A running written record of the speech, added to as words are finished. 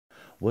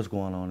What's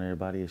going on,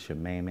 everybody? It's your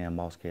main man,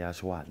 Moss Chaos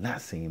Squad,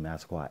 not Seen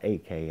Mass Squad,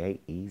 aka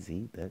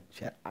Easy the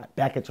Chat.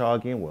 Back at y'all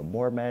again with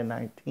more Madden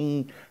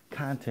 19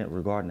 content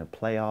regarding the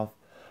playoff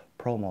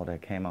promo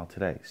that came out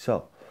today.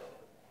 So,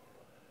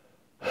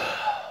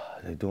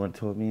 they're doing it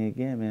to me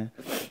again, man.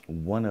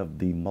 One of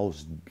the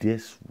most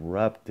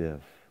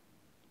disruptive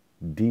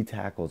D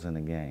tackles in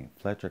the game,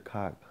 Fletcher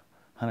Cox,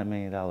 $100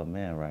 million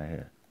man right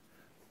here.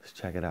 Let's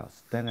check it out.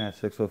 Standing at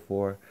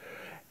 6'4",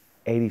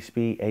 80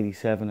 speed,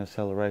 87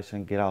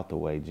 acceleration. Get out the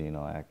way,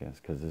 Geno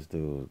Atkins, because this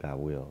dude got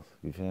wheels.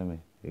 You feel me?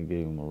 You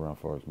gave him a run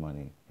for his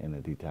money in the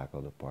D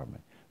tackle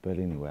department. But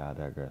anyway, I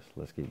digress.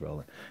 Let's keep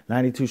rolling.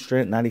 92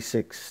 strength,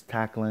 96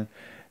 tackling,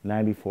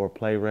 94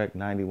 play rec,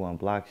 91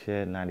 block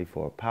shed,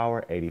 94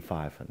 power,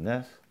 85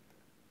 finesse.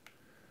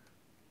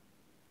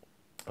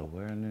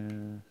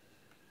 Awareness.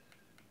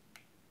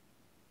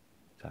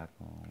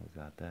 Tackle,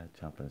 we got that.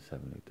 Jumping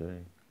 73.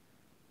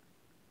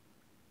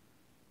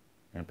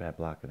 Impact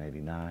blocking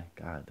 89.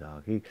 God,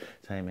 dog. He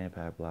same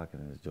impact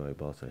blocking as Joey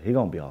Bosa. He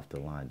gonna be off the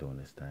line doing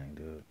this thing,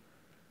 dude.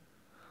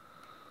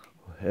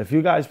 If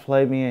you guys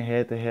play me in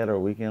head-to-head or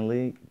weekend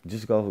league,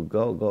 just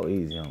go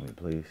easy on me,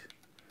 please.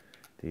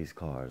 These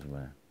cards,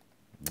 man.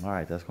 All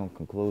right, that's gonna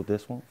conclude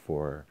this one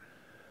for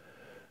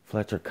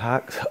Fletcher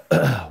Cox,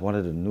 one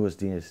of the newest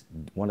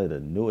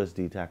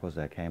D tackles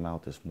that came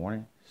out this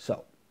morning.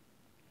 So,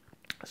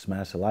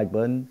 smash the like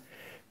button.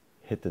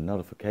 Hit the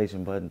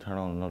notification button, turn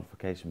on the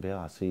notification bell.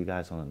 I'll see you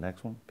guys on the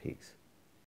next one. Peace.